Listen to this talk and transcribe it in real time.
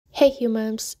Hey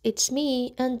humans, it's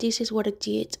me and this is what I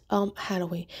did on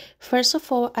Halloween. First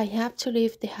of all, I have to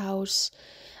leave the house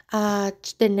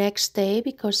at the next day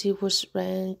because it was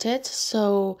rented,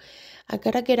 so I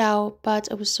gotta get out,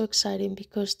 but I was so excited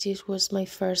because this was my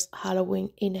first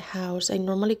Halloween in a house. I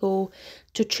normally go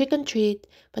to trick and treat,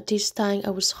 but this time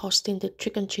I was hosting the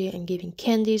trick and treat and giving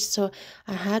candies, so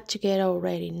I had to get out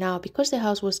ready now because the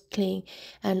house was clean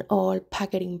and all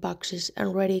packed in boxes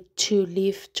and ready to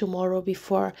leave tomorrow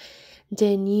before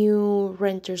the new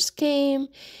renters came.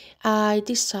 I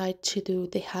decided to do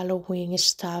the Halloween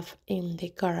stuff in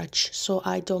the garage so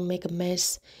I don't make a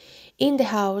mess in the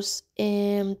house.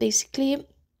 And basically,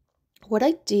 what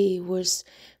I did was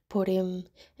put in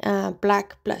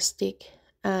black plastic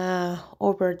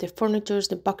over the furniture,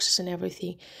 the boxes, and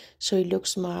everything, so it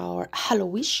looks more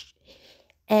Hallowish.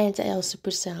 And I also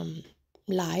put some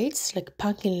lights, like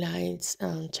pumpkin lights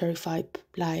and terrified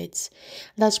lights.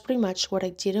 That's pretty much what I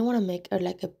didn't want to make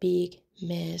like a big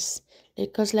mess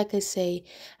because, like I say,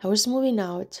 I was moving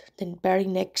out the very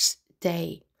next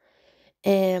day,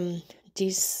 and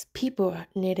these people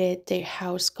needed their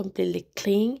house completely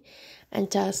clean, and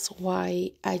that's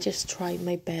why I just tried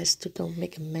my best to don't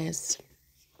make a mess.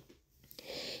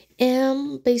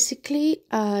 And basically,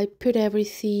 I put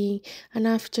everything, and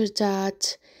after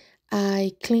that,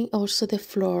 I clean also the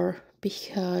floor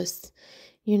because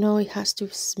it has to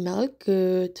smell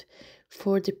good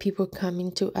for the people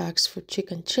coming to ask for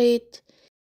chicken treat.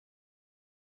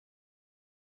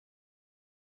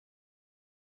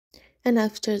 And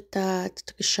after that,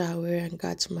 took a shower and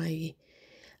got my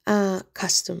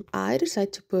custom. I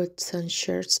decided to put some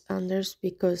shirts under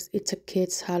because it's a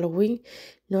kid's Halloween,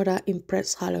 not a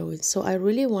impress Halloween. So I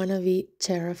really want to be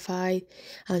terrified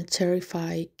and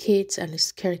terrify kids and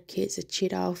scare kids the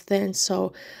shit out of them.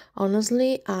 So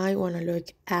honestly, I want to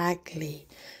look ugly,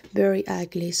 very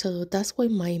ugly. So that's why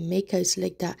my makeup is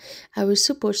like that. I was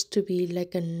supposed to be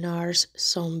like a nurse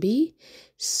zombie.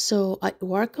 So I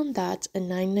work on that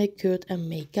and I'm not good at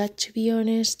makeup, to be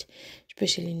honest,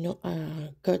 especially not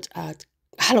good at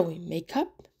Halloween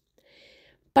makeup,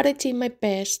 but I did my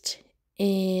best,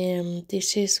 and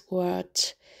this is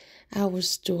what I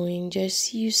was doing,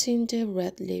 just using the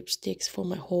red lipsticks for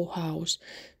my whole house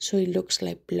so it looks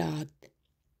like blood,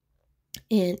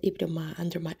 and even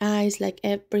under my eyes, like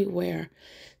everywhere,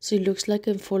 so it looks like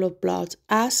I'm full of blood.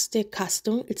 As the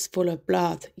costume, it's full of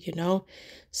blood.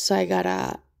 So I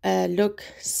gotta look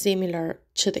similar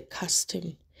to the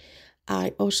costume.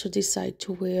 I also decide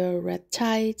to wear red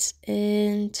tights,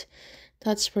 and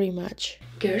that's pretty much.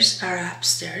 Girls are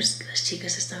upstairs, las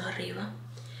chicas están arriba.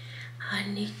 I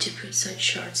need to put some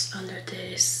shorts under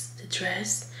the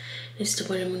dress. Necesito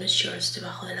ponerme unos shorts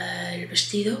debajo del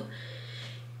vestido.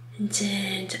 And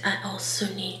then I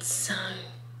also need some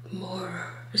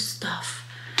more stuff.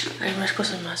 Hay unas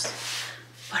cosas más.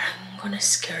 But I'm gonna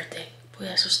scare them. Voy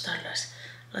a asustarlas.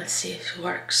 Let's see if it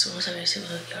works. Vamos a ver si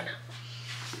funciona.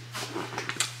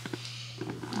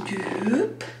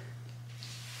 Yep.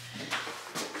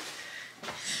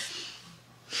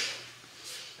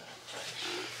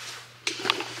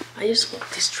 I just want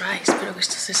this dry, espero que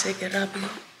esto se seque rápido.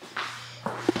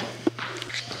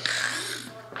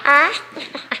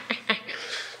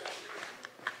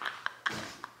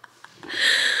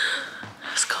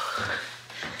 Let's go.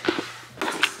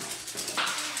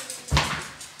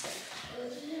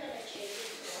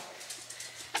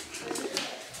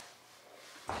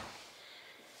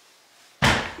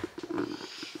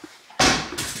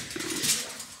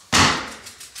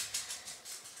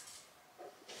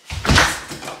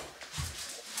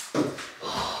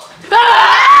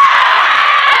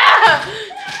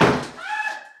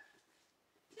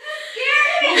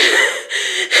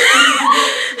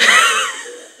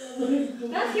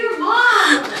 That's your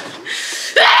mom!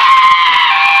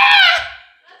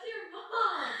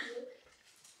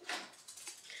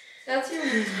 That's your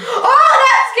mom. Oh,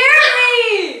 that scared me!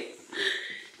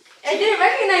 I didn't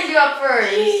recognize you at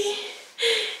first.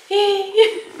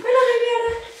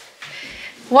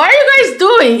 What are you guys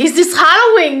doing? Is this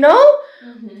Halloween, no?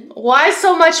 Why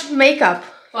so much makeup?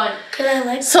 Fun.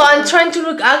 So I'm trying to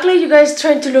look ugly, you guys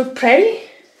trying to look pretty?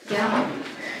 Yeah.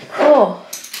 Cool.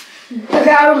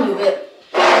 Okay, I'll remove it.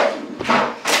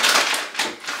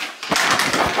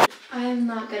 I'm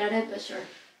not good at it, but sure.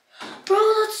 Bro,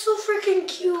 that's so freaking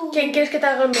cute. ¿Quién quieres que te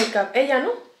haga el makeup? Ella,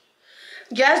 ¿no?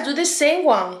 Just do the same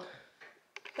one.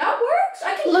 That works.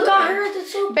 I can look at her.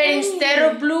 That's so But pretty. instead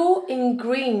of blue, in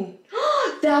green.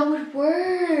 That would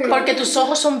work. Porque tus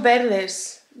ojos son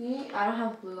verdes. I don't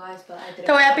have blue eyes, but I did.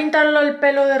 Te voy a pintarlo el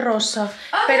pelo de rosa,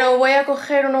 pero voy a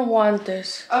coger unos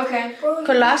guantes. Okay.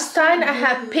 Because last time I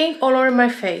had pink all over my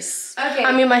face. Okay.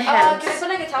 I mean my hands. Can I put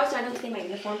like a towel so I don't clean my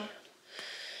uniform?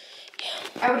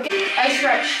 I would get. I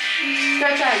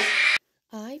stretch eyes.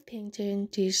 I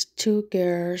painted these two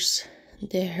girls.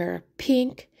 Their hair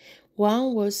pink.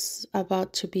 One was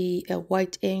about to be a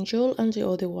white angel and the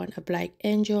other one a black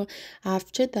angel.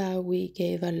 After that, we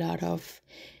gave a lot of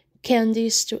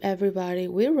candies to everybody.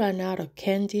 We ran out of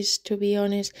candies, to be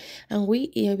honest, and we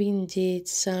even did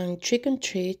some trick and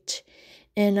treat.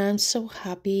 And I'm so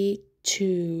happy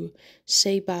to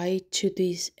say bye to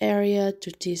this area,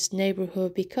 to this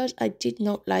neighborhood, because I did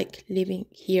not like living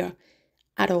here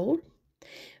at all.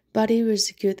 But it was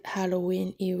a good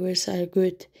Halloween. It was a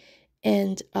good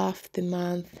end of the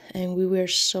month, and we were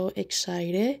so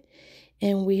excited,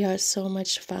 and we had so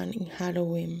much fun in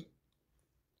Halloween.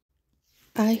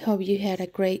 I hope you had a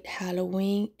great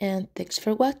Halloween, and thanks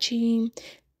for watching.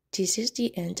 This is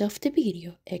the end of the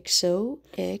video.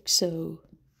 XOXO.